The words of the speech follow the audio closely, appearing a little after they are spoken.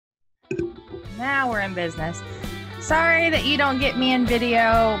Now we're in business. Sorry that you don't get me in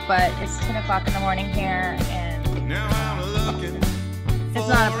video, but it's 10 o'clock in the morning here, and now I'm looking it's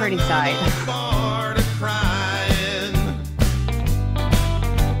not a pretty sight.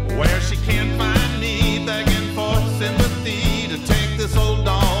 Where she can't find me, begging for sympathy to take this old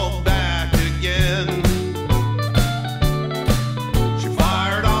dog back again. She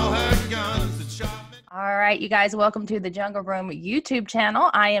fired all her guns and shot me. All right, you guys, welcome to the Jungle Room YouTube channel.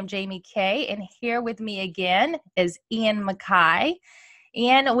 I am Jamie Kay, and here with me again is Ian Mackay.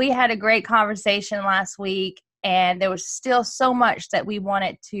 Ian, we had a great conversation last week, and there was still so much that we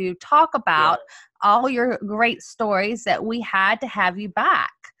wanted to talk about, all your great stories that we had to have you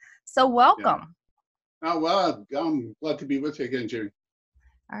back. So welcome. Oh, well, I'm glad to be with you again, Jamie.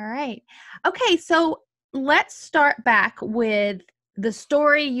 All right. Okay, so let's start back with the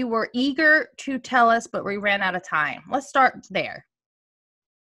story you were eager to tell us, but we ran out of time. Let's start there.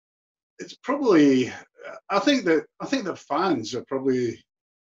 It's probably, I think that fans are probably,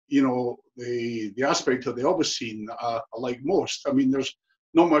 you know, the aspect of the Elvis scene that I like most. I mean, there's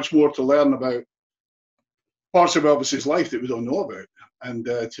not much more to learn about parts of Elvis's life that we don't know about. And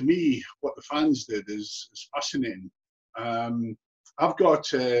to me, what the fans did is fascinating. I've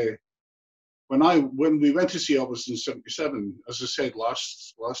got, when we went to see Elvis in '77, as I said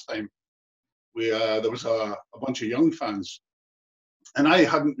last time, there was a bunch of young fans, and I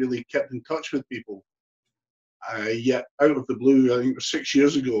hadn't really kept in touch with people. Yet out of the blue, I think it was 6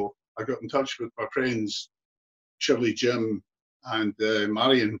 years ago, I got in touch with my friends, Shirley, Jim, and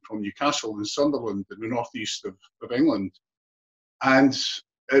Marion from Newcastle in Sunderland in the northeast of England. And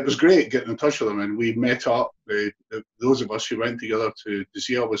it was great getting in touch with them, and we met up. Those of us who went together to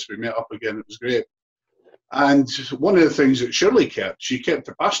see Elvis, we met up again. It was great. And one of the things that Shirley kept, she kept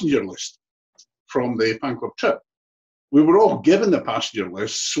a passenger list from the fan club trip. We were all given the passenger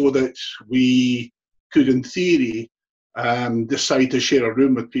list so that we could, in theory, decide to share a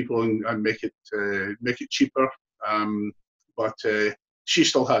room with people and make it cheaper. But she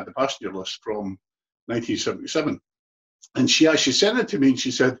still had the passenger list from 1977. And she actually sent it to me, and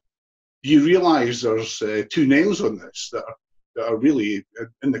she said, "Do you realise there's two names on this that are really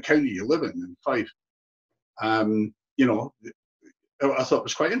in the county you live in Fife?" You know, I thought it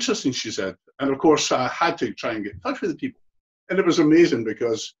was quite interesting, she said. And of course, I had to try and get in touch with the people. And it was amazing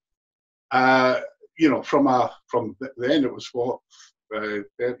because, you know, from then, it was what,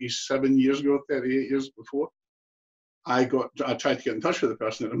 37 years ago, 38 years before, I tried to get in touch with the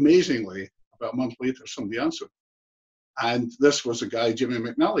person, and amazingly, about a month later, somebody answered. And this was a guy, Jimmy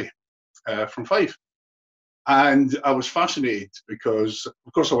McNally, from Fife. And I was fascinated because,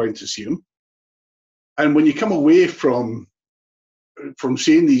 of course, I went to see him. And when you come away from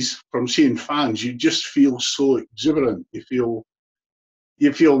seeing fans, you just feel so exuberant. You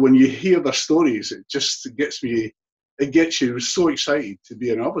feel when you hear their stories, it gets you so excited to be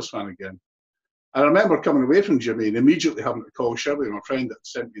an Elvis fan again. And I remember coming away from Jimmy and immediately having to call Shirley, my friend that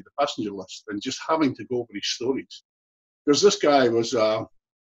sent me the passenger list, and just having to go over his stories. Because this guy was,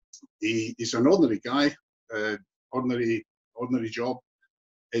 he's an ordinary guy, ordinary job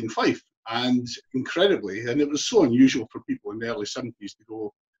in Fife. And incredibly, and it was so unusual for people in the early 70s to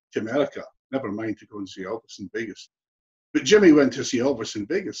go to America, never mind to go and see Elvis in Vegas. But Jimmy went to see Elvis in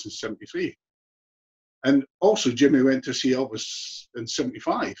Vegas in '73. And also Jimmy went to see Elvis in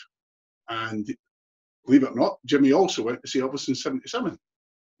 '75. And believe it or not, Jimmy also went to see Elvis in '77.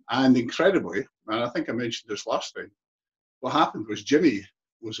 And incredibly, and I think I mentioned this last time, what happened was Jimmy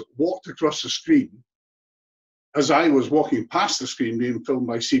walked across the screen. As I was walking past the screen being filmed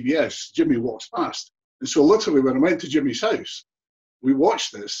by CBS, Jimmy walks past. And so literally when I went to Jimmy's house, we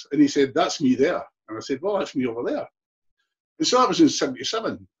watched this, and he said, "That's me there." And I said, "Well, that's me over there." And so that was in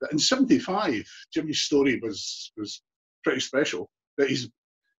 '77. But in '75, Jimmy's story was pretty special. But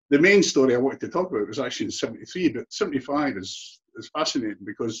the main story I wanted to talk about was actually in '73, but '75 is fascinating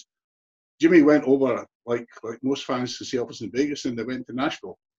because Jimmy went over, like most fans, to see Elvis in Vegas, and they went to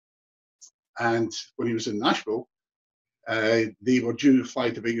Nashville. And when he was in Nashville, they were due to fly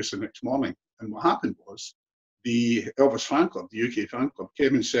to Vegas the next morning. And what happened was the Elvis fan club, the UK fan club,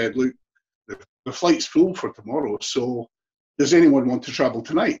 came and said, "Look, the flight's full for tomorrow, so does anyone want to travel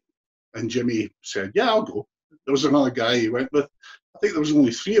tonight?" And Jimmy said, "Yeah, I'll go." There was another guy he went with. I think there was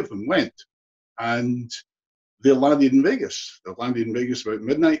only 3 of them went. And they landed in Vegas. They landed in Vegas about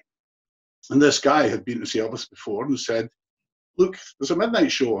midnight. And this guy had been to see Elvis before and said, "Look, there's a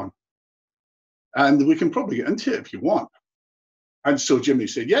midnight show on, and we can probably get into it if you want." And so Jimmy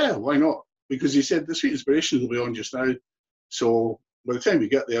said, "Yeah, why not?" Because he said, "The Sweet Inspirations will be on just now. So by the time we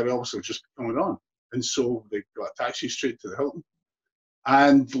get there, Elvis will just be coming on." And so they got a taxi straight to the Hilton.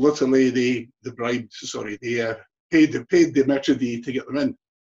 And literally the bride, sorry, they paid the metro D to get them in.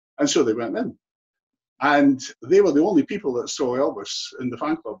 And so they went in. And they were the only people that saw Elvis in the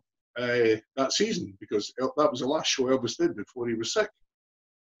fan club that season, because that was the last show Elvis did before he was sick.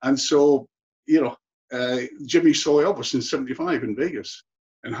 And so, you know, Jimmy saw Elvis in '75 in Vegas,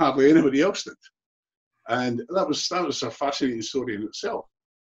 and hardly anybody else did. And that was a fascinating story in itself.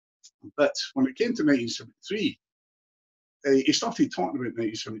 But when it came to 1973, he started talking about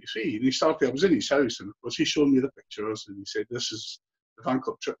 1973, and I was in his house, and of course he showed me the pictures, and he said, "This is the fan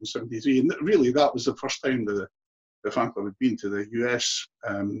club trip in '73," and really that was the first time the fan club had been to the US,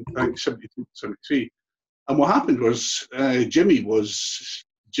 1972, '73. And what happened was Jimmy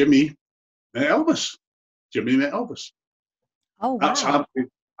met Elvis. Jimmy met Elvis. Oh, wow. That's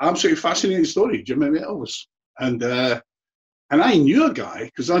absolutely fascinating story. Jimmy met Elvis, and I knew a guy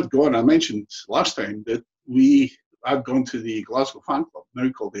because I mentioned last time that I'd gone to the Glasgow fan club, now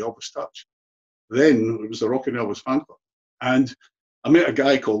called the Elvis Touch. Then it was the Rockin' Elvis fan club, and I met a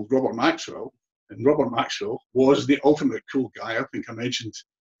guy called Robert Maxwell, and Robert Maxwell was the ultimate cool guy. I think I mentioned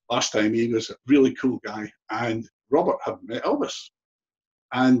last time he was a really cool guy, and Robert had met Elvis.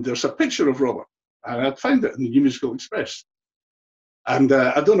 And there's a picture of Robert, and I'd found it in the New Musical Express. And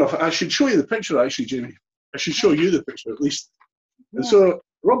I don't know if I should show you the picture, actually, Jamie. I should show you the picture at least. Yeah. And so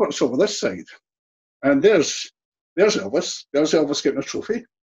Robert's over this side, and there's Elvis. There's Elvis getting a trophy.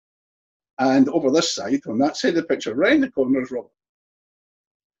 And over this side, on that side of the picture, right in the corner, is Robert.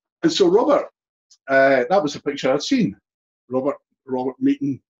 And so Robert, that was the picture I'd seen. Robert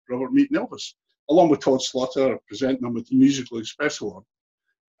meeting Elvis, along with Todd Slaughter, presenting him with the Musical Express Award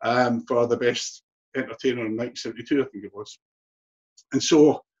for the best entertainer in 1972, I think it was. And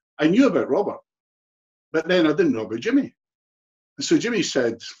so I knew about Robert, but then I didn't know about Jimmy. And so Jimmy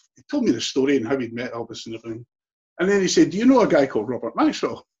said, he told me the story and how he'd met Elvis and everything. And then he said, "Do you know a guy called Robert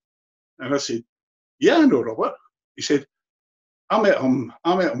Maxwell?" And I said, "Yeah, I know Robert." He said, I met him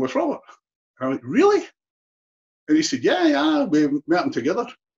with Robert." And I went, "Really?" And he said, yeah, we met him together.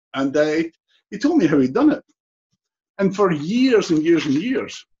 And he told me how he'd done it. And for years and years and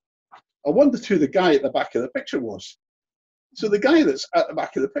years, I wondered who the guy at the back of the picture was. So the guy that's at the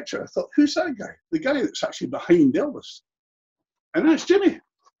back of the picture, I thought, who's that guy? The guy that's actually behind Elvis. And that's Jimmy.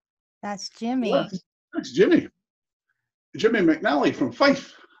 That's Jimmy. That's Jimmy. Jimmy McNally from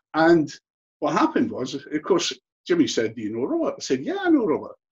Fife. And what happened was, of course, Jimmy said, "Do you know Robert?" I said, "Yeah, I know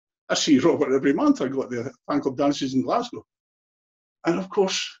Robert. I see Robert every month. I go to the fan club dances in Glasgow." And of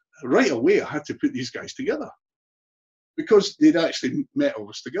course, right away, I had to put these guys together because they'd actually met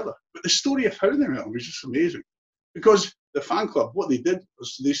Elvis together. But the story of how they met him was just amazing. Because the fan club, what they did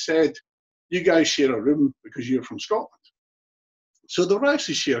was they said, "You guys share a room because you're from Scotland." So they were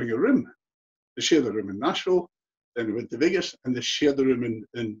actually sharing a room. They shared a room in Nashville, then they went to Vegas, and they shared the room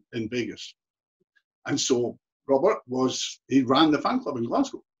in Vegas. And so Robert he ran the fan club in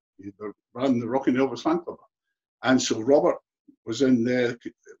Glasgow. He ran the Rockin' Elvis fan club. And so Robert was in the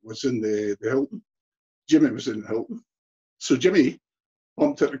Hilton. Jimmy was in the Hilton. So Jimmy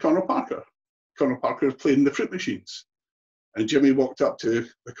bumped into Colonel Parker. Colonel Parker was playing the fruit machines. And Jimmy walked up to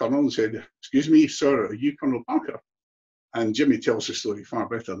the Colonel and said, "Excuse me, sir, are you Colonel Parker?" And Jimmy tells the story far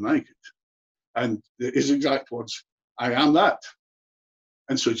better than I could. And his exact words, "I am that."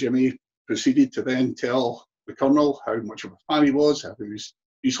 And so Jimmy proceeded to then tell the Colonel how much of a fan he was, how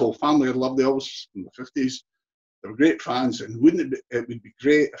his whole family had loved Elvis in the 50s. They were great fans, and it would be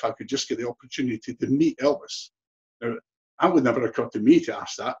great if I could just get the opportunity to meet Elvis. Now, I would never occur to me to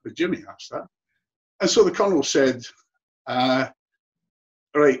ask that, but Jimmy asked that. And so the Colonel said, "Right,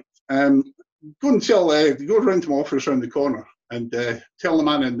 go and go around to my office around the corner and tell the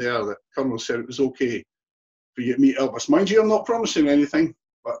man in there that the Colonel said it was okay for you to meet Elvis. Mind you, I'm not promising anything,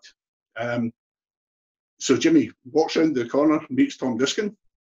 but..." So Jimmy walks around the corner, meets Tom Diskin.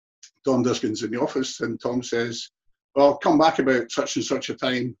 Tom Diskin's in the office, and Tom says, "Well, come back about such and such a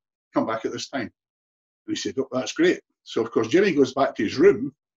time, come back at this time." And he said, "Oh, that's great." So of course Jimmy goes back to his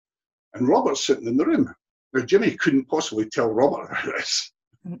room, and Robert's sitting in the room. Now Jimmy couldn't possibly tell Robert about this.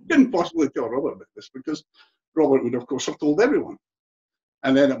 Couldn't possibly tell Robert about this because Robert would of course have told everyone.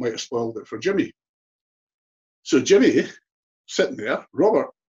 And then it might have spoiled it for Jimmy. So Jimmy, sitting there,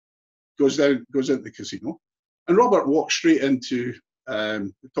 Robert goes into the casino, and Robert walks straight into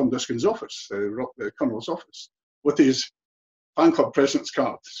Tom Diskin's office, the Colonel's office, with his fan club president's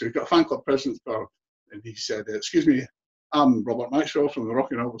card. So he got a fan club president's card, and he said, "Excuse me, I'm Robert Maxwell from the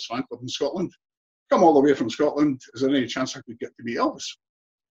Rockin' Elvis fan club in Scotland. Come all the way from Scotland. Is there any chance I could get to meet Elvis?"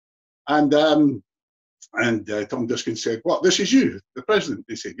 And Tom Diskin said, "What, this is you, the president?"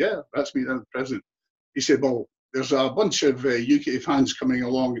 He said, "Yeah, that's me, I'm the president." He said, "Well, there's a bunch of UK fans coming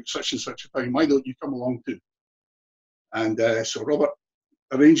along at such and such a time. Why don't you come along too? And so Robert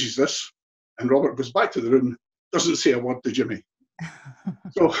arranges this, and Robert goes back to the room, doesn't say a word to Jimmy.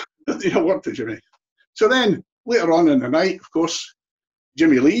 So, doesn't say a word to Jimmy. So then, later on in the night, of course,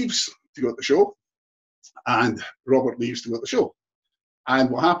 Jimmy leaves to go to the show, and Robert leaves to go to the show. And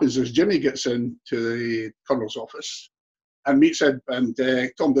what happens is Jimmy gets into the Colonel's office and meets Ed, and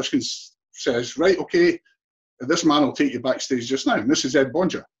Tom Diskins says, right, okay, this man will take you backstage just now. And this is Ed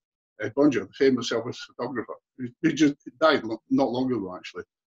Bonger, the famous Elvis photographer, who just died not long ago, actually.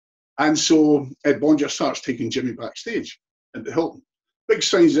 And so Ed Bonger starts taking Jimmy backstage at the Hilton. Big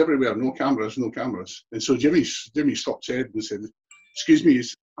signs everywhere, no cameras, no cameras. And so Jimmy stops Ed and said, excuse me,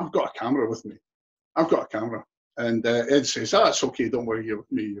 I've got a camera with me. I've got a camera. And Ed says, it's okay, don't worry, you're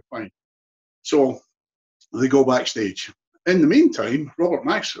with me, you're fine. So they go backstage. In the meantime, Robert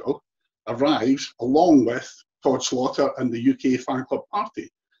Maxwell arrives along with Todd Slaughter and the UK fan club party.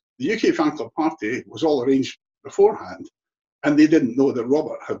 The UK fan club party was all arranged beforehand, and they didn't know that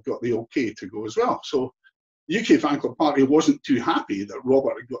Robert had got the okay to go as well. So the UK fan club party wasn't too happy that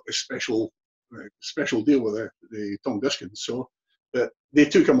Robert had got this special deal with the Tom Diskins, so but they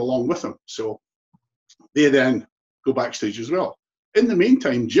took him along with them. So they then go backstage as well. In the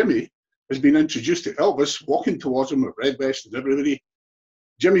meantime, Jimmy has been introduced to Elvis, walking towards him with red vest and everybody.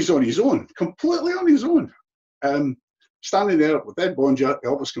 Jimmy's on his own, completely on his own. Standing there with Ed Bonger,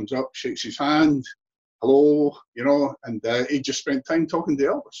 Elvis comes up, shakes his hand, hello, you know, and he just spent time talking to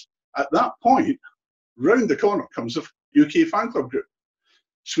Elvis. At that point, round the corner comes the UK fan club group.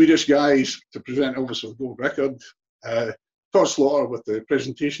 Swedish guys to present Elvis with a gold record, Todd Slaughter with the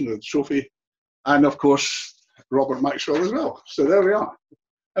presentation of the trophy, and of course, Robert Maxwell as well. So there we are.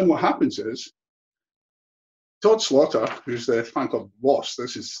 And what happens is, Todd Slaughter, who's the fan club boss,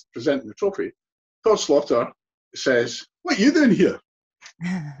 this is presenting the trophy, Todd Slaughter says, what are you doing here?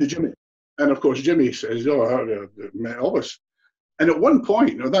 To Jimmy. And of course, Jimmy says, oh, I met Elvis. And at one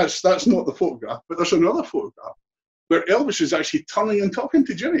point, now that's not the photograph, but there's another photograph where Elvis is actually turning and talking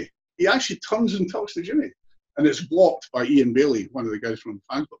to Jimmy. He actually turns and talks to Jimmy. And it's blocked by Ian Bailey, one of the guys from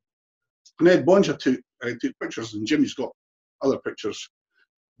the fan club. And Ed Bonger took pictures, and Jimmy's got other pictures.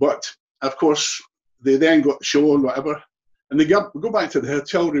 But, of course, they then got the show and whatever. And they go back to the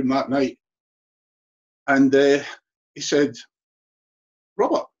hotel room that night. And he said,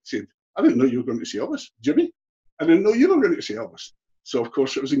 Robert, he said, I didn't know you were going to see Elvis. Jimmy, I didn't know you were going to see Elvis. So, of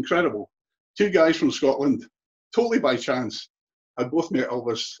course, it was incredible. Two guys from Scotland, totally by chance, had both met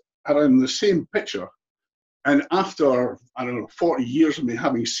Elvis, are in the same picture. And after, I don't know, 40 years of me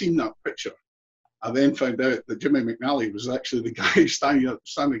having seen that picture, I then found out that Jimmy McNally was actually the guy standing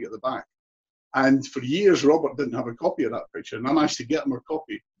at the back. And for years, Robert didn't have a copy of that picture. And I managed to get him a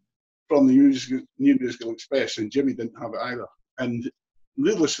copy from the New Musical Express, and Jimmy didn't have it either. And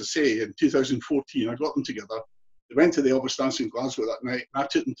needless to say, in 2014, I got them together. They went to the Elvis dance in Glasgow that night, and I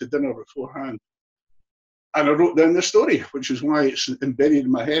took them to dinner beforehand. And I wrote down the story, which is why it's embedded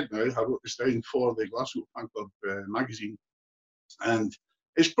in my head now. I wrote this down for the Glasgow Fan Club magazine. And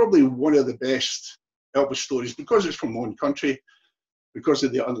it's probably one of the best Elvis stories because it's from one country, because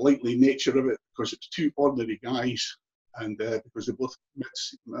of the unlikely nature of it, because it's two ordinary guys, and because they both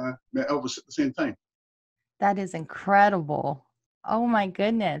met Elvis at the same time. That is incredible. Oh my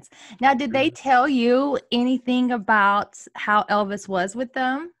goodness. Now, did they tell you anything about how Elvis was with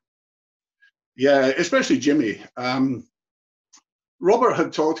them? Yeah, especially Jimmy. Robert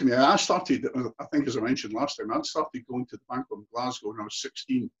had talked to me. I started, I think as I mentioned last time, I started going to the Fan Club in Glasgow when I was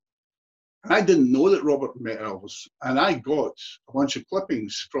 16. And I didn't know that Robert met Elvis. And I got a bunch of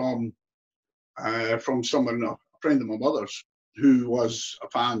clippings from someone, a friend of my mother's, who was a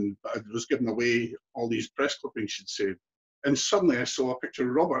fan, but was giving away all these press clippings she'd saved. And suddenly I saw a picture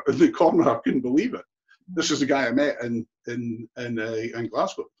of Robert in the corner. I couldn't believe it. This is the guy I met in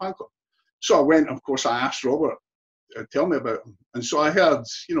Glasgow, Fan Club. So I went, of course, I asked Robert, tell me about him. And so I heard,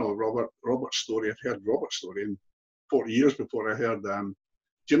 you know, Robert's story. I'd heard Robert's story in 40 years before I heard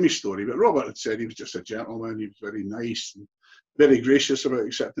Jimmy's story. But Robert had said he was just a gentleman. He was very nice and very gracious about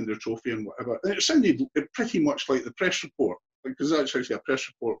accepting the trophy and whatever. And it sounded pretty much like the press report, because that's actually a press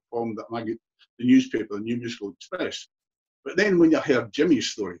report from the newspaper, the New Musical Express. But then when you heard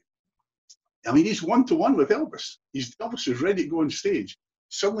Jimmy's story, I mean, he's one-to-one with Elvis. Elvis is ready to go on stage.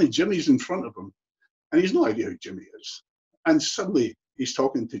 Suddenly Jimmy's in front of him, and he's no idea who Jimmy is. And suddenly he's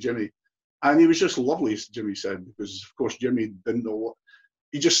talking to Jimmy, and he was just lovely, as Jimmy said, because of course Jimmy didn't know what.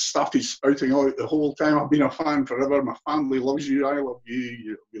 He just started spouting out the whole time. I've been a fan forever. My family loves you. I love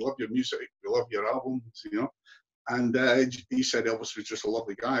you. We love your music. We love your albums, you know. And he said Elvis was just a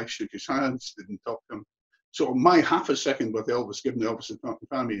lovely guy. Shook his hands, didn't talk to him. So my half a second with Elvis, giving Elvis a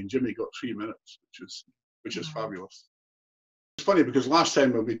family, and Jimmy got 3 minutes, which is fabulous. It's funny because last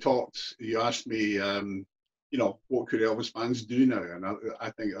time when we talked, you asked me, you know, what could Elvis fans do now? And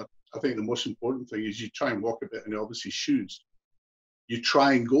I think the most important thing is you try and walk a bit in Elvis's shoes. You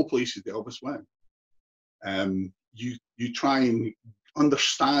try and go places that Elvis went. You try and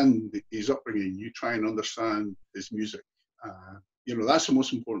understand his upbringing. You try and understand his music. You know, that's the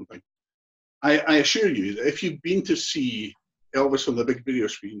most important thing. I assure you that if you've been to see Elvis on the big video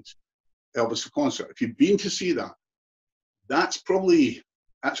screens, Elvis the concert, if you've been to see that, that's probably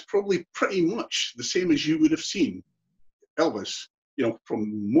pretty much the same as you would have seen Elvis, you know,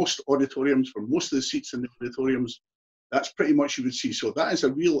 from most auditoriums, from most of the seats in the auditoriums. That's pretty much you would see. So that is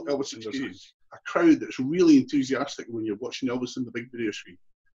a real Elvis experience. A crowd that's really enthusiastic when you're watching Elvis on the big video screen.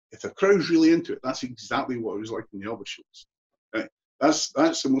 If the crowd's really into it, that's exactly what it was like in the Elvis shows. Right? That's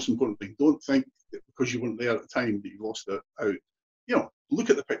the most important thing. Don't think that because you weren't there at the time that you lost it out. You know, look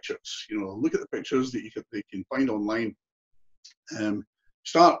at the pictures. You know, look at the pictures that they can find online.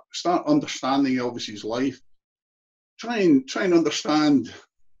 Start understanding Elvis's life. Try and understand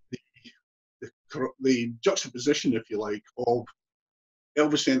the juxtaposition, if you like, of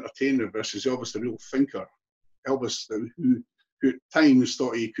Elvis the entertainer versus Elvis the real thinker. Elvis who at times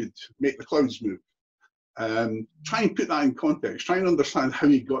thought he could make the clouds move. Try and put that in context. Try and understand how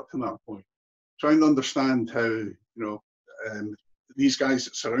he got to that point. Try and understand how, you know, these guys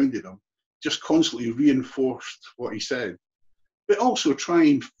that surrounded him just constantly reinforced what he said. But also try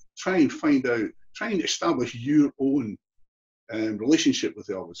and find out, try and establish your own relationship with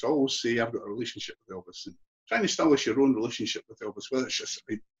Elvis. I always say I've got a relationship with Elvis, and try and establish your own relationship with Elvis, whether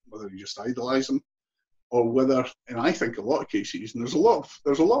you just idolize him, or whether, and I think a lot of cases, and there's a lot of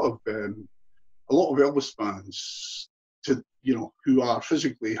Elvis fans, you know, who are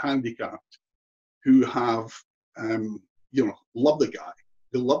physically handicapped, who have you know, love the guy.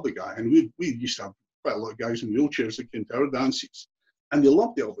 They love the guy, and we used to have quite a lot of guys in wheelchairs that came to our dances, and they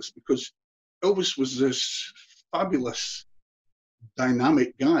loved Elvis because Elvis was this fabulous,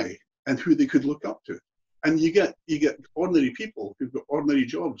 dynamic guy, and who they could look up to. And you get ordinary people who've got ordinary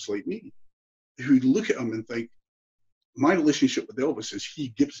jobs like me, who look at him and think, my relationship with Elvis is he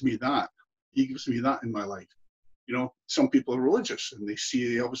gives me that. He gives me that in my life. You know, some people are religious and they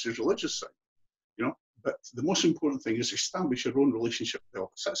see Elvis's religious side. You know, but the most important thing is establish your own relationship with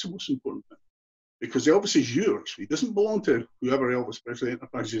Elvis. That's the most important thing. Because Elvis is yours. He doesn't belong to whoever Elvis Presley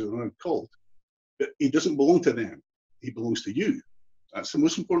Enterprises are now called. But he doesn't belong to them. He belongs to you. That's the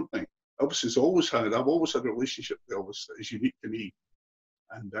most important thing. I've always had a relationship with Elvis that is unique to me.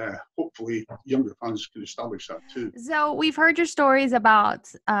 And hopefully younger fans can establish that too. So we've heard your stories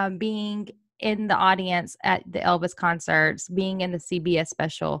about being in the audience at the Elvis concerts, being in the CBS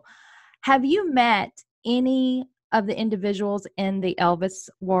special. Have you met any of the individuals in the Elvis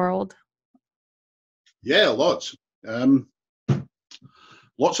world? Yeah, lots. Lots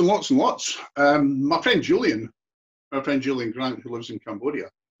and lots and lots. My friend Julian Grant, who lives in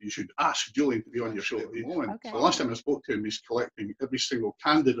Cambodia, you should ask Julian to be on your show at the moment. Okay. The last time I spoke to him, he's collecting every single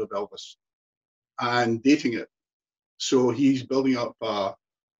candid of Elvis and dating it. So he's building up a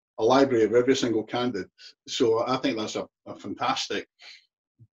library of every single candid. So I think that's a fantastic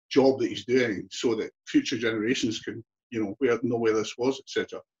job that he's doing, so that future generations can, you know, know where this was,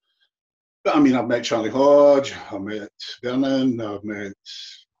 etc. But I mean, I've met Charlie Hodge, I've met Vernon, I've met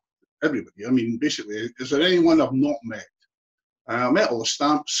everybody. I mean, basically, is there anyone I've not met? I met all the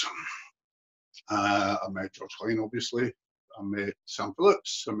Stamps. I met George Klein, obviously. I met Sam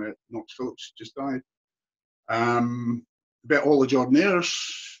Phillips. I met Knox Phillips, just died. Met all the Jordanaires.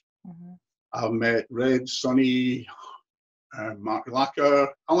 Mm-hmm. I've met Red, Sonny, Mark Lacker,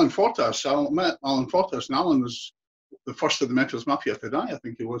 Alan Fortas. I met Alan Fortas, and Alan was the first of the Mentalist Mafia to die, I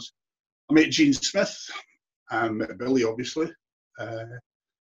think he was. I met Gene Smith. Met Billy, obviously.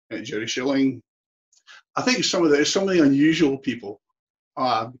 Met Jerry Schilling. I think some of the unusual people.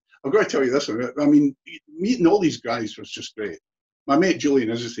 I've got to tell you this one. I mean, meeting all these guys was just great. My mate Julian,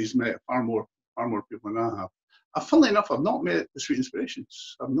 as I say, he's met far more people than I have. Funnily enough, I've not met the Sweet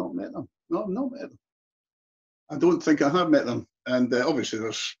Inspirations. I've not met them. No, I've not met them. I don't think I have met them. And obviously,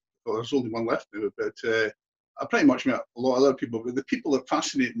 there's only one left now. But I pretty much met a lot of other people. But the people that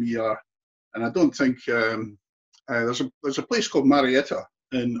fascinate me are, and I don't think there's a place called Marietta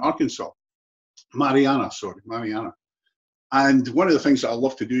in Arkansas. Mariana. And one of the things that I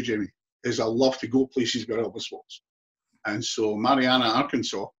love to do, Jamie, is I love to go places where Elvis was. And so Mariana,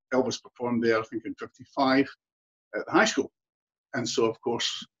 Arkansas, Elvis performed there, I think, in '55 at the high school. And so, of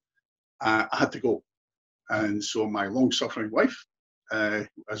course, I had to go. And so my long-suffering wife,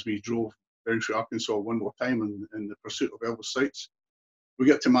 as we drove down through Arkansas one more time in the pursuit of Elvis sites. We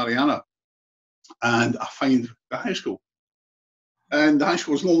get to Mariana, and I find the high school. And the high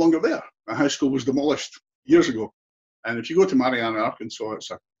school is no longer there. The high school was demolished years ago. And if you go to Mariana, Arkansas,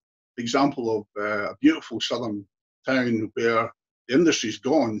 it's an example of a beautiful southern town where the industry's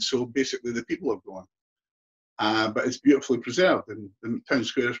gone, so basically the people have gone. But it's beautifully preserved, and the town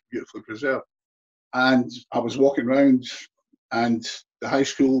square is beautifully preserved. And I was walking around, and the high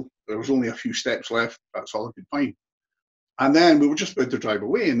school, there was only a few steps left. That's all I could find. And then we were just about to drive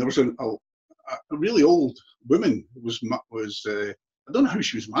away, and there was a really old woman who was I don't know how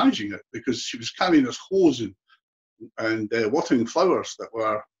she was managing it, because she was carrying this hose and watering flowers that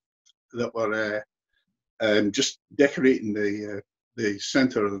were just decorating the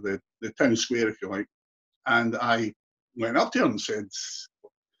centre of the town square, if you like. And I went up to her and said,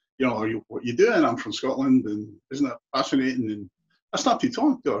 you know, what are you doing? I'm from Scotland, and isn't that fascinating? And I started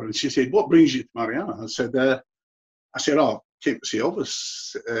talking to her, and she said, what brings you to Mariana? I said, oh, I came to see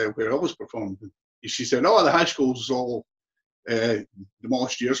Elvis, where Elvis performed. And she said, oh, the high school's all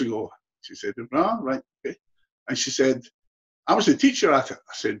demolished years ago. She said, ah, right, okay. And she said, I was a teacher at it.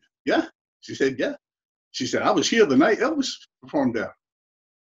 I said, yeah. She said, yeah. She said, I was here the night Elvis performed there.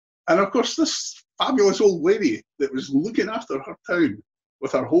 And of course, this fabulous old lady that was looking after her town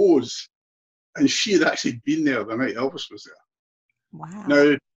with her hose, and she had actually been there the night Elvis was there. Wow.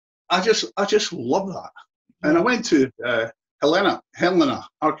 Now, I just love that. And I went to Helena,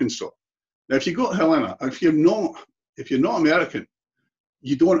 Arkansas. Now, if you go to Helena, if you're not American,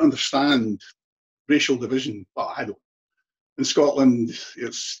 you don't understand racial division. Well, I don't. In Scotland,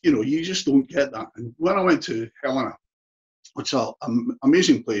 it's, you know, you just don't get that. And when I went to Helena, it's an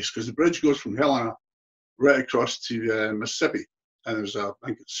amazing place, because the bridge goes from Helena right across to Mississippi, and there's I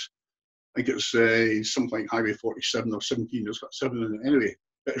think it's something like Highway 47 or 17. It's got 7 in it anyway.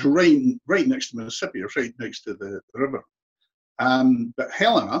 But it's right next to Mississippi. It's right next to the river. But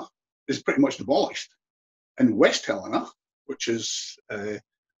Helena is pretty much demolished, and West Helena, which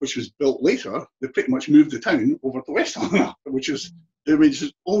was built later, they pretty much moved the town over to West Helena, which is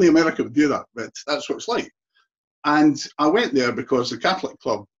only America would do that, but that's what it's like. And I went there because the Catholic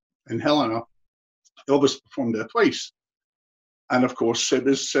club in Helena, Elvis performed there twice. And of course, it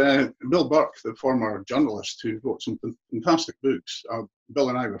was Bill Burke, the former journalist, who wrote some fantastic books. Bill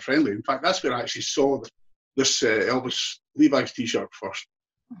and I were friendly. In fact, that's where I actually saw this Elvis Levi's t-shirt first.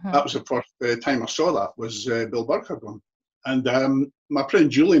 That was the first time I saw that, was Bill Burke had one. And my friend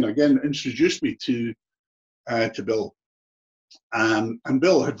Julian again introduced me to Bill. And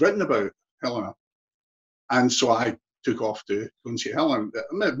Bill had written about Helena. And so I took off to go and see Helena,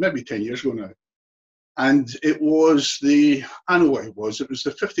 maybe 10 years ago now. And it was the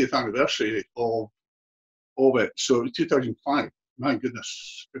 50th anniversary of it. So it was 2005. My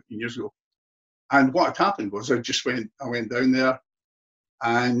goodness, 15 years ago. And what had happened was I went down there,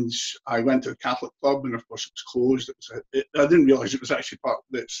 and I went to the Catholic club, and of course it was closed. I didn't realise it was actually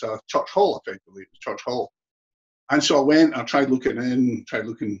it's a church hall, effectively. It was church hall. And so I went, I tried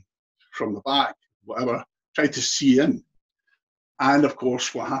looking from the back, whatever, tried to see in. And of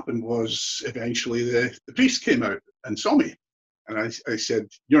course, what happened was eventually the priest came out and saw me. And I said,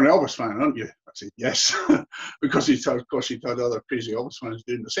 you're an Elvis fan, aren't you? I said, yes, because he'd had other crazy Elvis fans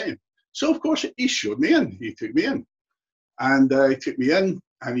doing the same. So of course, he showed me in, he took me in. And he took me in,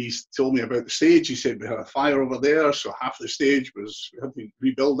 and he told me about the stage. He said we had a fire over there, so half the stage we had to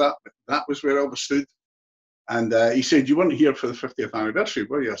rebuild that, but that was where Elvis stood. And he said, you weren't here for the 50th anniversary,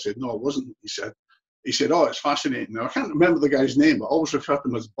 were you? I said, no, I wasn't. He said, oh, it's fascinating. Now, I can't remember the guy's name, but I always refer to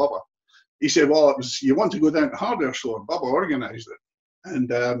him as Bubba. He said, well, you want to go down to the hardware store. Bubba organised it.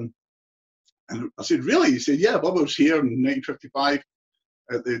 And I said, really? He said, yeah, Bubba was here in 1955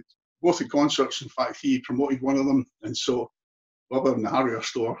 at both the concerts. In fact, he promoted one of them. And so Bubba in the hardware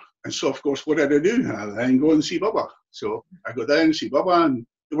store. And so, of course, what did I do? I then go and see Bubba. So I go down and see Bubba, and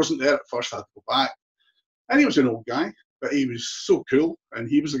he wasn't there at first. I had to go back. And he was an old guy, but he was so cool. And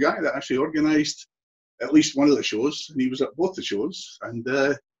he was the guy that actually organised at least one of the shows, and he was at both the shows, and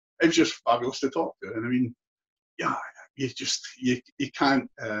it was just fabulous to talk to. And I mean, yeah, you can't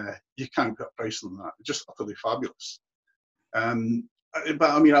put a price on that. It's just utterly fabulous. But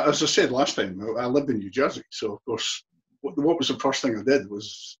I mean, as I said last time, I lived in New Jersey, so of course, what was the first thing I did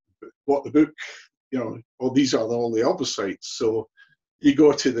was bought the book. You know, well, these are all the Elvis sites. So you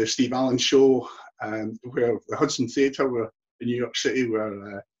go to the Steve Allen show, where the Hudson Theatre in New York City,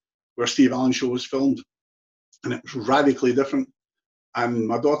 where Steve Allen show was filmed, and it was radically different. And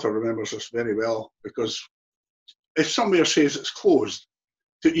my daughter remembers this very well, because if somewhere says it's closed,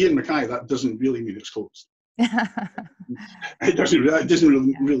 to Ian Mackay, that doesn't really mean it's closed. It doesn't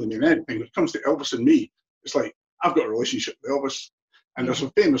really mean anything. When it comes to Elvis and me, it's like I've got a relationship with Elvis, and there's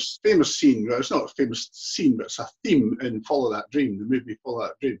a famous scene. Well, it's not a famous scene, but it's a theme in Follow That Dream, the movie Follow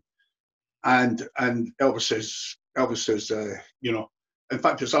That Dream. And Elvis says, you know, in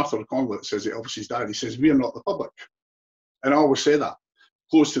fact, it's Arthur Conway that says it. Elvis's dad. He says, "We are not the public," and I always say that.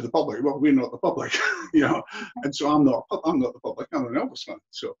 Close to the public. Well, we're not the public, you know, and so I'm not the public. I'm an Elvis fan,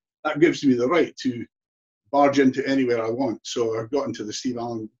 so that gives me the right to barge into anywhere I want. So I got into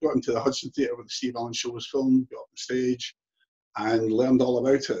the Hudson Theatre where the Steve Allen Show was filmed, got on stage, and learned all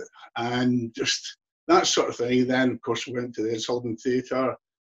about it, and just that sort of thing. Then, of course, we went to the Ed Sullivan Theatre,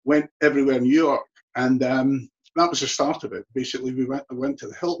 went everywhere in New York, and that was the start of it. Basically, I went to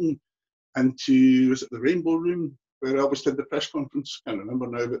the Hilton and was it the Rainbow Room, where Elvis did the press conference. I can't remember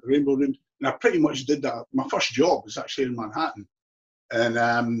now, but the Rainbow Room. And I pretty much did that. My first job was actually in Manhattan,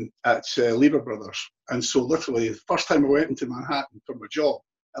 and at Lever Brothers. And so literally, the first time I went into Manhattan for my job,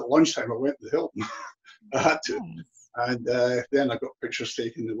 at lunchtime I went to the Hilton. I had to. And then I got pictures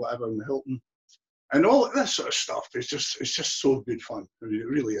taken and whatever in the Hilton. And all of this sort of stuff is just so good fun. I mean, it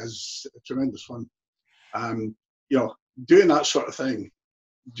really is tremendous fun. You know, doing that sort of thing,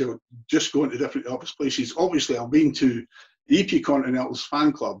 just going to different Elvis places. Obviously, I've been to the EP Continental's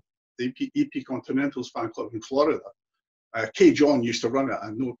fan club, the EP Continental's fan club in Florida. Kay John used to run it.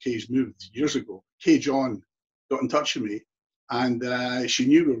 I know Kay's moved years ago. Kay John got in touch with me, and she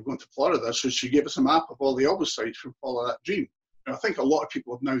knew we were going to Florida, so she gave us a map of all the Elvis sites from Follow That Dream. And I think a lot of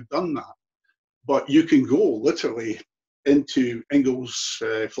people have now done that, but you can go literally into Ingalls,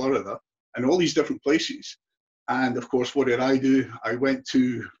 Florida, and all these different places. And of course, what did I do? I went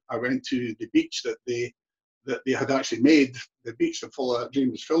to the beach that they had actually made. The beach that Follow That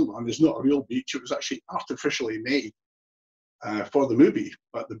Dream was filmed on is not a real beach. It was actually artificially made for the movie.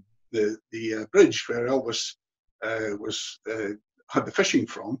 But the bridge where Elvis had the fishing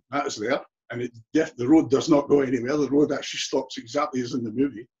from, that is there. And the road does not go anywhere. The road actually stops exactly as in the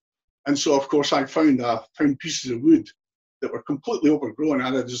movie. And so, of course, I found pieces of wood that were completely overgrown,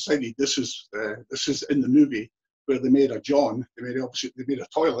 and I decided this is in the movie where they made a John. They made a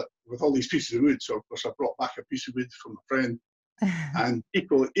toilet with all these pieces of wood. So of course I brought back a piece of wood from a friend, and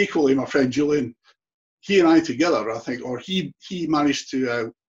equally my friend Julian, he and I together, I think, or he managed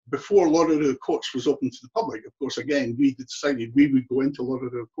to before Lauderdale Courts was open to the public. Of course, again we decided we would go into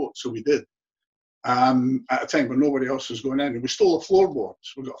Lauderdale Courts, so we did. At a time when nobody else was going in, and we stole a floorboard.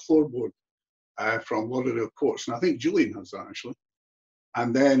 So we got a floorboard from Lauderdale Courts, and I think Julian has that actually.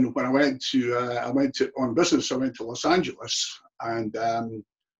 And then when I went on business, I went to Los Angeles, and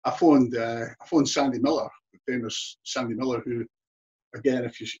I phoned Sandy Miller, the famous Sandy Miller, who, again,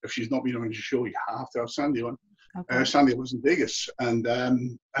 if she's not been on your show, you have to have Sandy on. Okay. Sandy lives in Vegas, and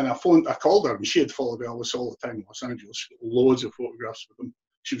I called her, and she had followed Elvis all the time in Los Angeles. She got loads of photographs with him.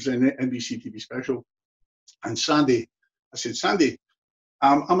 She was in an NBC TV special, and I said, Sandy,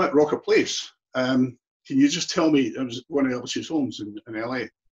 I'm at Rocker Place. Can you just tell me? It was one of Elvis's homes in LA,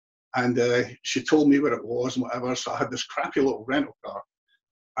 and she told me where it was and whatever. So I had this crappy little rental car,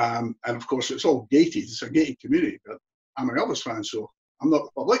 and of course it's all gated. It's a gated community, but I'm an Elvis fan, so I'm not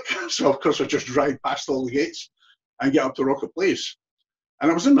the public. So of course I just drive past all the gates and get up to Rocker Place.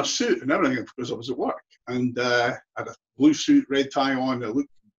 And I was in my suit and everything because I was at work, and I had a blue suit, red tie on. It looked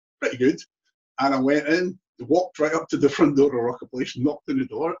pretty good, and I went in. Walked right up to the front door of Rocker Place, knocked on the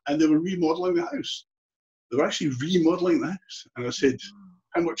door, and they were remodeling the house. They were actually remodeling the house. And I said,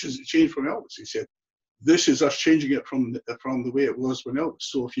 how much has it changed from Elvis? He said, this is us changing it from the way it was when Elvis.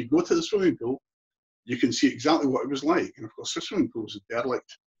 So if you go to the swimming pool, you can see exactly what it was like. And of course, the swimming pool was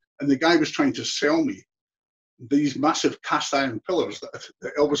derelict. And the guy was trying to sell me these massive cast iron pillars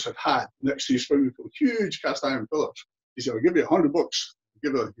that Elvis had next to his swimming pool, huge cast iron pillars. He said, I'll give you $100. I'll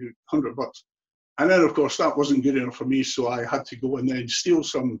give you $100. And then, of course, that wasn't good enough for me, so I had to go and then steal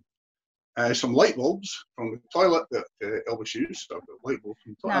some light bulbs from the toilet that Elvis used. So I've got light bulbs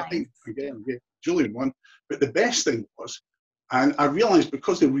from the toilet. Nice. I think, again, I gave Julian one. But the best thing was, and I realised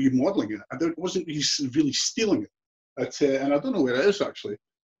because they were remodelling it, I wasn't really stealing it. And I don't know where it is, actually.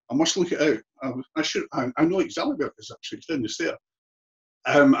 I must look it out. I know exactly where it is, actually. It's down the stair.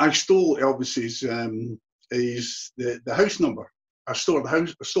 I stole Elvis's the house number. I stole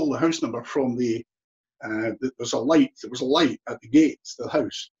the house number from there was a light at the gate to the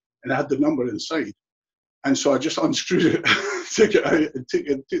house, and it had the number inside. And so I just unscrewed it, took it out, and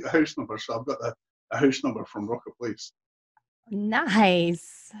took the house number. So I've got a house number from Rocker Place.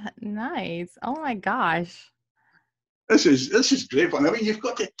 Nice. Oh my gosh. This is great fun. I mean, you've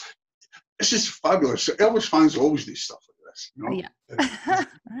got to. This is fabulous. So Elvis fans always do stuff like this, you know. Yeah.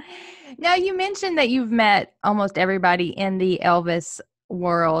 Now, you mentioned that you've met almost everybody in the Elvis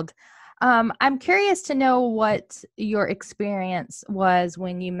world. I'm curious to know what your experience was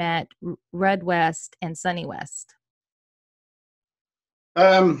when you met Red West and Sonny West.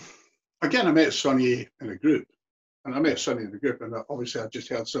 Again, I met Sonny in a group, and obviously I just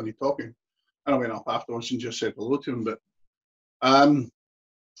heard Sonny talking, and I went up afterwards and just said hello to him. But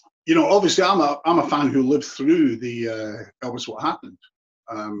you know, obviously I'm a fan who lived through the Elvis What Happened.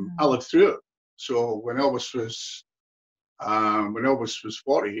 I lived through it. So when Elvis was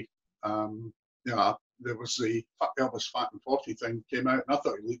 40, you know, there was the Elvis Fat and 40 thing came out, and I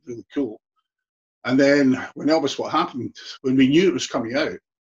thought it looked really cool. And then when Elvis What Happened, when we knew it was coming out,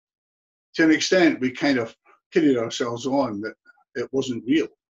 to an extent we kind of kidded ourselves on that it wasn't real.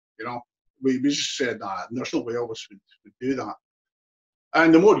 You know, we just said, nah, there's no way Elvis would do that.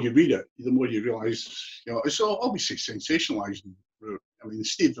 And the more you read it, the more you realise, you know, it's obviously sensationalising. I mean,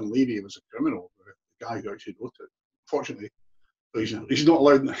 Stephen Levy was a criminal, the guy who actually wrote it. Fortunately, he's not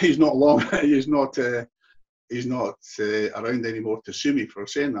allowed. He's not long. He's not around anymore to sue me for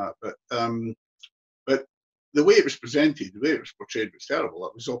saying that. But the way it was presented, the way it was portrayed was terrible.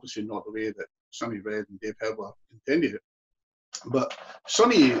 It was obviously not the way that Sonny Red and Dave Hebler intended it. But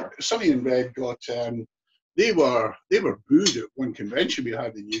Sonny and Red got. They were booed at one convention we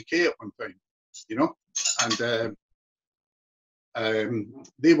had in the UK at one time, you know, and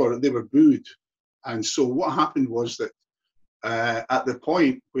they were booed, and so what happened was that at the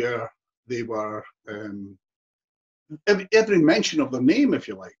point where they were every mention of their name, if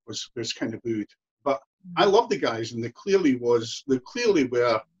you like, was kind of booed. But I love the guys, and they clearly were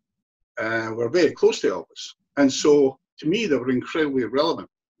very close to Elvis, and so to me they were incredibly relevant.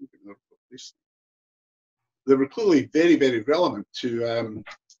 They were clearly very, very relevant to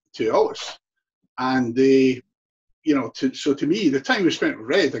Elvis, and they, you know, so to me, the time we spent with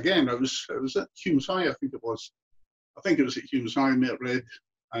Red, again, it was at Hume's High, I think it was. I think it was at Hume's High, I met Red,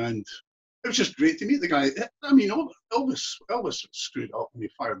 and it was just great to meet the guy. I mean, Elvis screwed up when he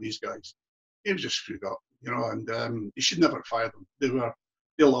fired these guys. He was just screwed up, you know, and he should never have fired them. They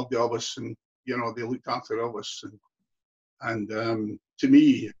loved Elvis, and you know, they looked after Elvis, and to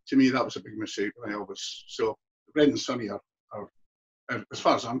me, that was a big mistake by Elvis. So Red and Sonny are, as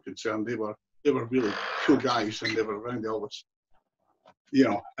far as I'm concerned, they were really cool guys, and they were around Elvis, you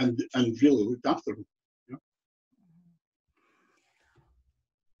know, and really looked after him. You know?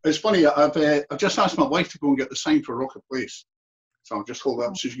 It's funny. I've just asked my wife to go and get the sign for Rocket Place, so I'll just hold that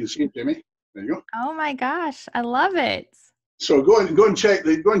up so you can see it, Jamie. There you go. Oh my gosh, I love it. So go and check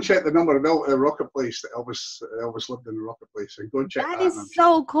the number of Rocket Place that Elvis lived in the Rocket Place, and go and check that. That is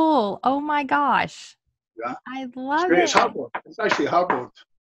so cool. Oh my gosh. Yeah. I love it. It's hardboard. It's actually hardboard.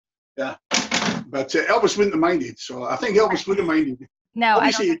 Yeah. But Elvis wouldn't have minded. So I think Elvis would have minded. No,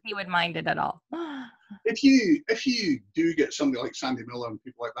 obviously, I don't think he would mind it at all. If you do get somebody like Sandy Miller and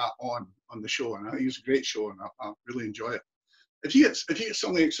people like that on the show, and I think it's a great show, and I really enjoy it. If you get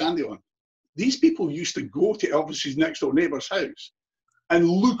somebody like Sandy on, these people used to go to Elvis's next door neighbour's house and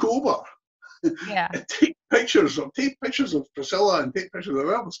look over, yeah, and take pictures of Priscilla and take pictures of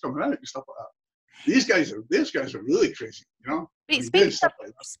Elvis coming out and stuff like that. These guys are really crazy, you know.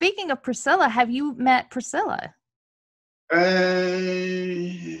 Speaking of Priscilla, have you met Priscilla?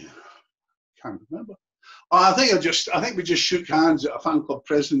 Can't remember. I think we just shook hands at a fan club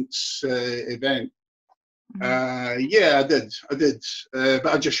president's event. Mm-hmm. Yeah, I did.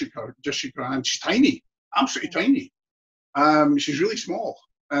 But I just shook her hand. She's tiny, absolutely tiny. She's really small,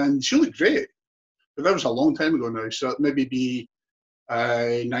 and she looked great. But that was a long time ago now, so it maybe be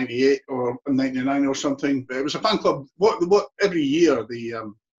 98 or 99 or something. But it was a fan club. What every year they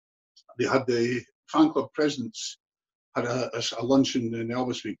had the fan club presidents had a luncheon in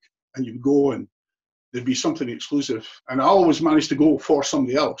Elvis Week, and you'd go and there'd be something exclusive. And I always managed to go for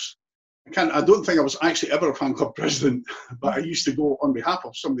somebody else. I don't think I was actually ever a fan club president, but I used to go on behalf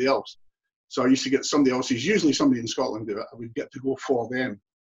of somebody else. So I used to get somebody else's, usually somebody in Scotland do it. I would get to go for them.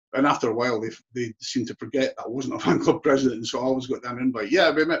 And after a while, they seemed to forget that I wasn't a fan club president, and so I always got that invite. Yeah,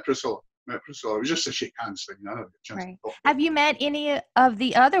 we met Priscilla. It was just a shake hands thing. I never got a chance to talk. Have you met any of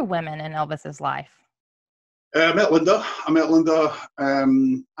the other women in Elvis's life? I met Linda. At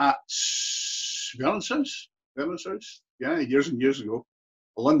Vernon's house. Yeah, years and years ago.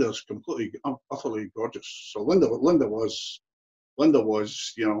 Linda's completely, utterly gorgeous. So Linda was,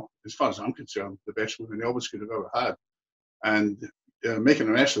 you know, as far as I'm concerned, the best woman Elvis could have ever had. And making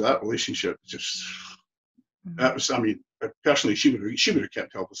the rest of that relationship, just that was. I mean, personally, she would have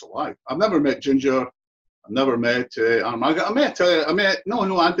kept Elvis alive. I've never met Ginger. I've never met. I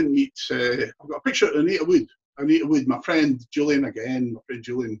didn't meet. I've got a picture of Anita Wood. Anita Wood, my friend Julian again, my friend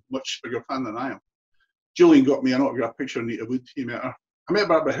Julian, much bigger fan than I am. Julian got me an autograph picture of Anita Wood. He met her. I met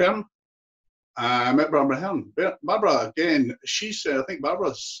Barbara Hearn. Barbara, again, she's, I think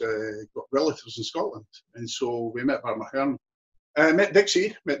Barbara's got relatives in Scotland. And so we met Barbara Hearn. Met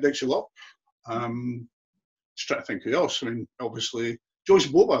Dixie Locke. Just trying to think who else. I mean, obviously, Joyce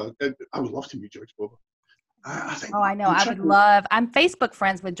Boba. I would love to meet Joyce Boba. I think. Oh, I know. I would love. I'm Facebook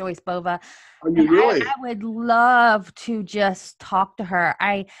friends with Joyce Bova. Are you really? I would love to just talk to her.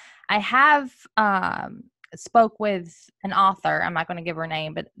 I have spoke with an author. I'm not going to give her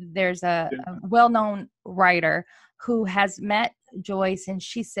name, but there's a well-known writer who has met Joyce, and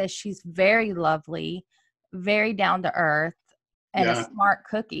she says she's very lovely, very down to earth, and a smart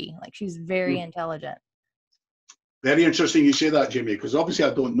cookie. Like, she's very intelligent. Very interesting you say that, Jamie, because obviously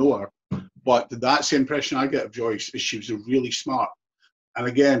I don't know her, but that's the impression I get of Joyce, is she was really smart. And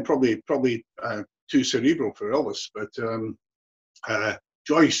again, probably too cerebral for Elvis, but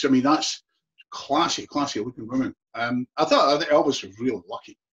Joyce, I mean, that's classy looking woman. I think Elvis was real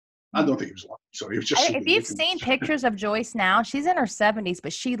lucky. I don't think he was lucky. Sorry, he was just. If you've seen pictures of Joyce now, she's in her 70s,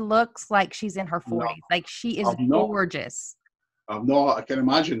 but she looks like she's in her 40s. Like, she is gorgeous. I can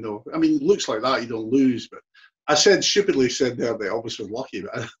imagine though. I mean, looks like that, you don't lose. But I stupidly said there that Elvis was lucky,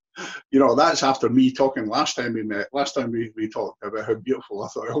 but you know, that's after me talking last time we met. Last time we talked about how beautiful I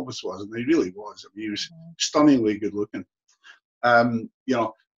thought Elvis was, and he really was. I mean, he was stunningly good looking. You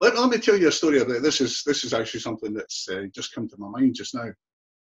know, let me tell you a story about this. This is actually something that's just come to my mind just now.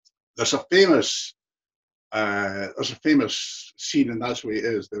 There's a famous scene, and That's the Way It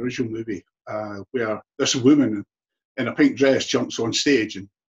Is, the original movie, where this woman in a pink dress jumps on stage and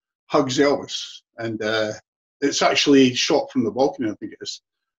hugs Elvis, and it's actually shot from the balcony, I think it is.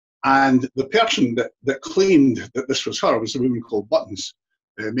 And the person that claimed that this was her was a woman called Buttons,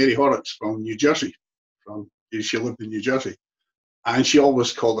 Mary Horrocks from New Jersey. She lived in New Jersey, and she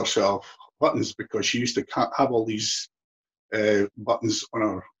always called herself Buttons because she used to have all these buttons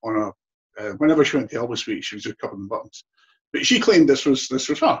on her. Whenever she went to Elvis Week, she was just covered in buttons. But she claimed this was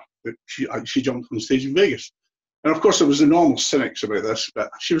her. That she jumped on stage in Vegas, and of course there was enormous cynics about this. But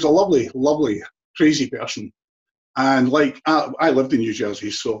she was a lovely, crazy person. And like I lived in New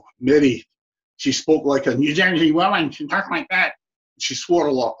Jersey, so Mary, she spoke like a New Jersey woman. She talked like that. She swore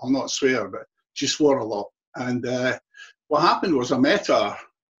a lot. I'll not swear, but she swore a lot. And what happened was I met her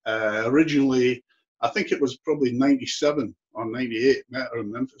originally. I think it was probably 97 or 98. Met her in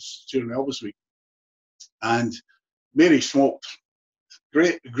Memphis during Elvis Week, and Mary smoked.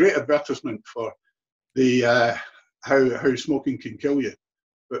 Great advertisement for the how smoking can kill you.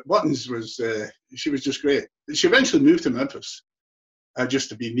 But Buttons was she was just great. She eventually moved to Memphis just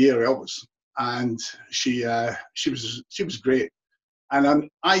to be near Elvis, and she was great. And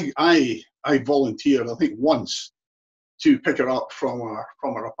I volunteered, I think once, to pick her up from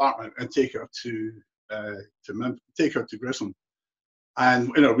her apartment and take her to Grissom,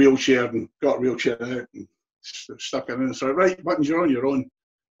 and in a wheelchair, and got a wheelchair out and stuck her in and said, "Right, Buttons, you're on your own."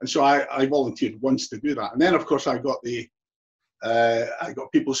 And so I volunteered once to do that, and then of course I got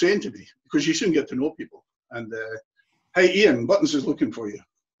people saying to me, because you soon get to know people, and "Hey Ian, Buttons is looking for you."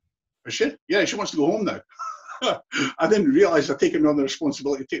 Is she? Yeah, she wants to go home now. I didn't realise I'd taken on the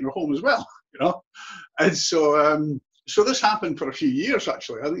responsibility of taking her home as well, you know. And so so this happened for a few years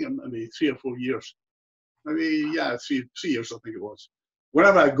actually. I think maybe 3 or 4 years. Maybe, yeah, three years I think it was.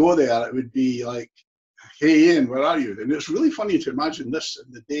 Whenever I go there, it would be like, "Hey Ian, where are you?" And it's really funny to imagine this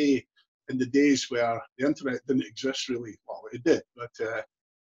in the days where the internet didn't exist really. Well, it did, but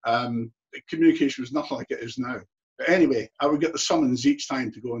communication was nothing like it is now. But anyway, I would get the summons each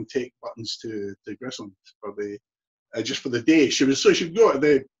time to go and take Buttons to Grissom for the just for the day. She would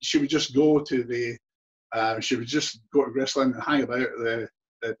just go to Grissom and hang about the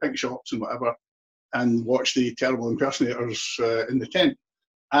pink shops and whatever, and watch the terrible impersonators in the tent.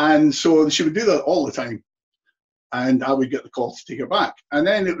 And so she would do that all the time, and I would get the call to take her back. And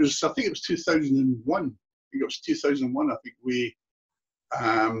then I think it was 2001. I think it was 2001. I think we,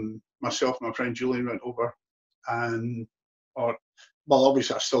 myself and my friend Julian, went over,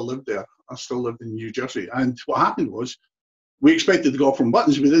 obviously I still lived there. I still lived in New Jersey. And what happened was, we expected to go from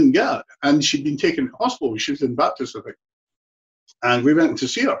Buttons, we didn't get it. And she'd been taken to hospital. She was in Baptist, I think. And we went to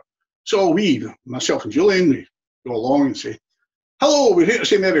see her. So myself and Julian, we go along and say, "Hello, we're here to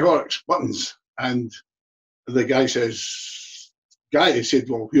see Mary Horrocks, Buttons." And the guy said,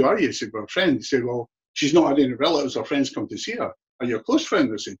 "Well, who are you?" He said, "We're a friend." He said, "Well, she's not had any relatives or friends come to see her. Are you a close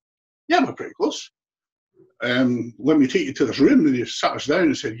friend?" I said, "Yeah, we're pretty close. Let me take you to this room." And he sat us down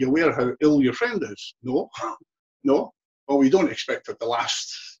and said, "You aware how ill your friend is?" "No." "No." "Well, we don't expect it to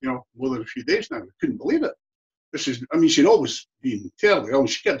last, more than a few days now." We couldn't believe it. this is, I mean, she'd always been terribly ill.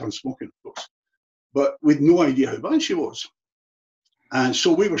 She kept on smoking, of course, but we'd no idea how bad she was. And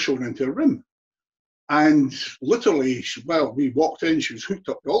so we were shown into a room. And literally, we walked in, she was hooked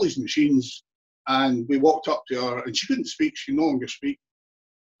up to all these machines, and we walked up to her, and she couldn't speak, she could no longer speak.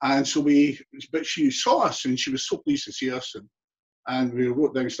 And so but she saw us, and she was so pleased to see us, and we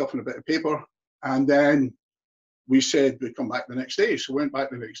wrote down stuff on a bit of paper, and then we said we'd come back the next day. So we went back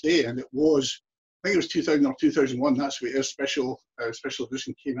the next day, and it was, I think it was 2000 or 2001, that's where our special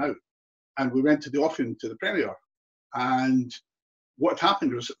edition came out. And we went to the Orpheum, to the premiere. And what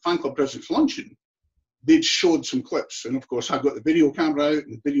happened was at Fan Club President's Luncheon, they'd showed some clips, and of course I got the video camera out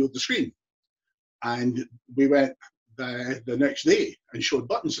and videoed the screen. And we went the next day and showed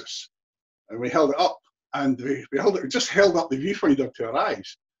Buttons this, and we held it up, and we just held up the viewfinder to her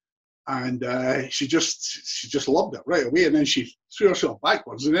eyes, and she just loved it right away. And then she threw herself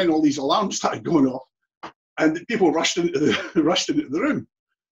backwards, and then all these alarms started going off, and people rushed into the room,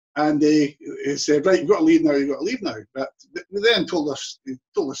 and they said, right, you've got to leave now, you've got to leave now. But they then told us it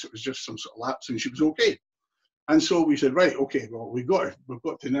was just some sort of lapse and she was okay. And so we said, right, okay, well, we've got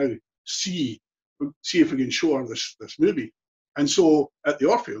to now see if we can show her this movie. And so at the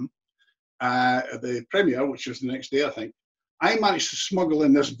Orpheum, at the premiere, which was the next day, I think, I managed to smuggle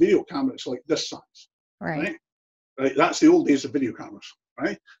in this video camera. It's like this size, right? That's the old days of video cameras,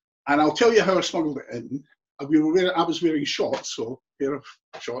 right? And I'll tell you how I smuggled it in. I was wearing shorts, so a pair of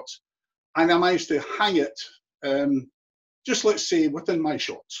shorts, and I managed to hang it, just let's say within my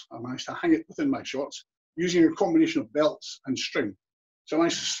shorts. I managed to hang it within my shorts using a combination of belts and string. So I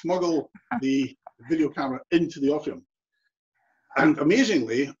managed to smuggle the video camera into the Orpheum. And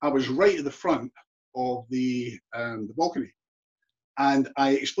amazingly, I was right at the front of the balcony. And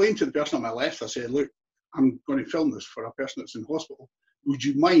I explained to the person on my left, I said, look, I'm going to film this for a person that's in hospital. Would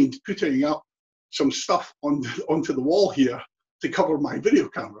you mind putting up some stuff onto the wall here to cover my video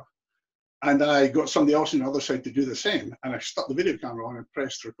camera? And I got somebody else on the other side to do the same. And I stuck the video camera on and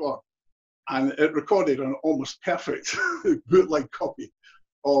pressed record. And it recorded an almost perfect bootleg copy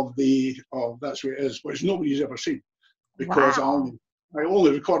of That's Where It Is, which nobody's ever seen, because wow. I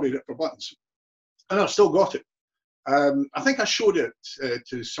only recorded it for Buttons. And I've still got it. I think I showed it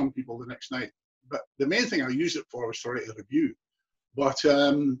to some people the next night. But the main thing I used it for was to write a review. But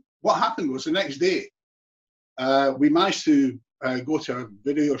what happened was the next day, we managed to go to a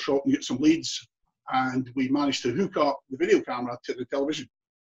video shop and get some leads, and we managed to hook up the video camera to the television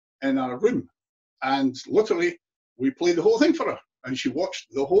in our room. And literally, we played the whole thing for her, and she watched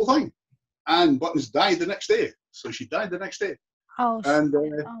the whole thing. And Buttons died the next day. So she died the next day. Oh, and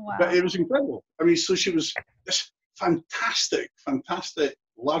wow. But it was incredible. I mean, so she was this fantastic,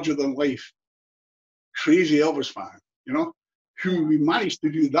 larger-than-life, crazy Elvis fan, you know, who we managed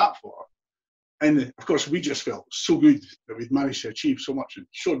to do that for. And of course, we just felt so good that we'd managed to achieve so much and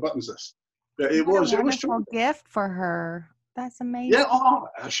showed Buttons this. But it was a wonderful gift for her. That's amazing.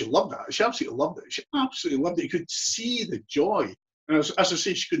 Yeah, she loved that. She absolutely loved it. She absolutely loved it. You could see the joy. And as I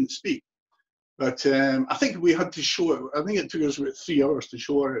say, she couldn't speak. But I think we had to show it. I think it took us about 3 hours to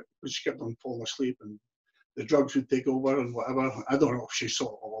show her it, because she kept on falling asleep and the drugs would take over and whatever. I don't know if she saw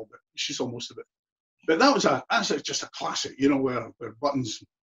it all, but she saw most of it. But that's just a classic, you know, where Buttons,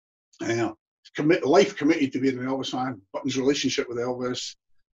 life committed to being an Elvis fan, Buttons' relationship with Elvis,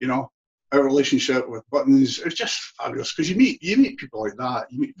 you know, our relationship with Buttons. It's just fabulous, because you meet people like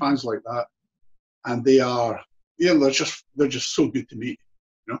that, you meet fans like that, and they are, you know, they're just so good to meet,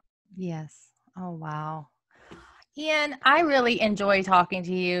 you know. Yes. Oh, wow. Ian, I really enjoy talking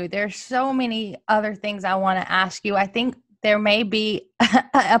to you. There's so many other things I want to ask you. I think there may be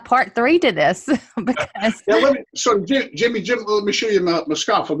a part 3 to this. Because Jamie, let me show you my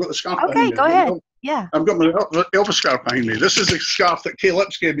scarf. I've got the scarf. Okay, go ahead. Yeah. I've got my Elvis scarf behind me. This is the scarf that Kay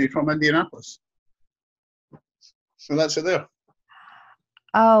Lips gave me from Indianapolis. So that's it there.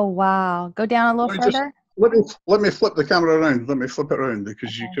 Oh, wow. Go down a little further. Let me flip the camera around. Let me flip it around,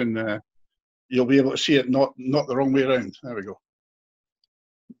 because you can, you'll be able to see it not the wrong way around. There we go.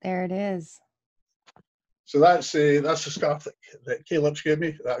 There it is. So that's the scarf that Kay Lips gave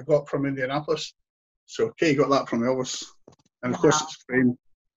me, that I got from Indianapolis. So Kay got that from Elvis. And of course it's framed.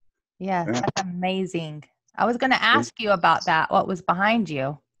 Yeah, that's amazing. I was going to ask you about that. What was behind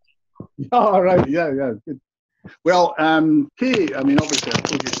you? Oh, right. Yeah. Good. Well, Kay, I mean, obviously I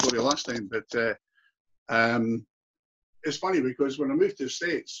told you the story last time, but it's funny because when I moved to the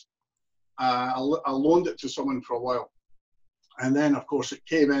States, I loaned it to someone for a while. And then, of course, it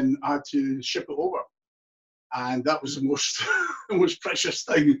came in, I had to ship it over. And that was the most precious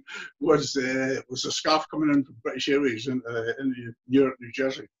thing, was a scarf coming in from British Airways into New York, New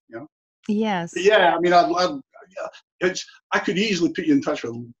Jersey, you know? Yes. But yeah, I mean, I could easily put you in touch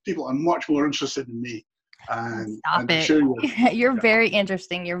with people that are much more interested in me. And Stop I'm it. sure You're very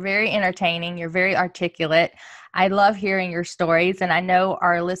interesting. You're very entertaining. You're very articulate. I love hearing your stories, and I know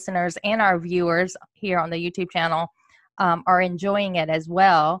our listeners and our viewers here on the YouTube channel are enjoying it as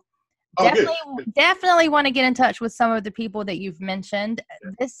well. Definitely want to get in touch with some of the people that you've mentioned.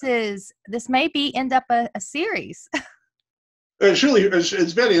 This may end up a series.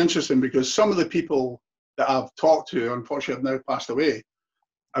 It's very interesting because some of the people that I've talked to, unfortunately, have now passed away.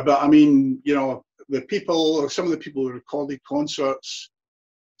 But I mean, you know, some of the people who recorded concerts,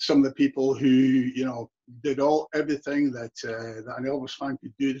 some of the people who, you know, did everything that an Elvis fan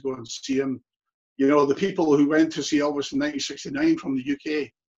could do to go and see him. You know, the people who went to see Elvis in 1969 from the UK,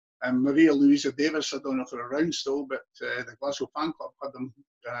 and Maria Louisa Davis, I don't know if they're around still, but the Glasgow Fan Club had them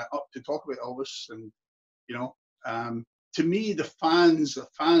up to talk about Elvis. And, you know, to me, the fans are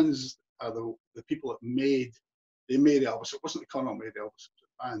the people that made Elvis. It wasn't the Colonel made Elvis, it was the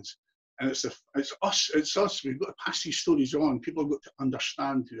fans. And it's us. We've got to pass these stories on. People have got to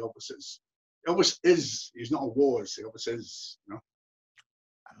understand who Elvis is. Elvis is. He's not a was. Elvis is. You know.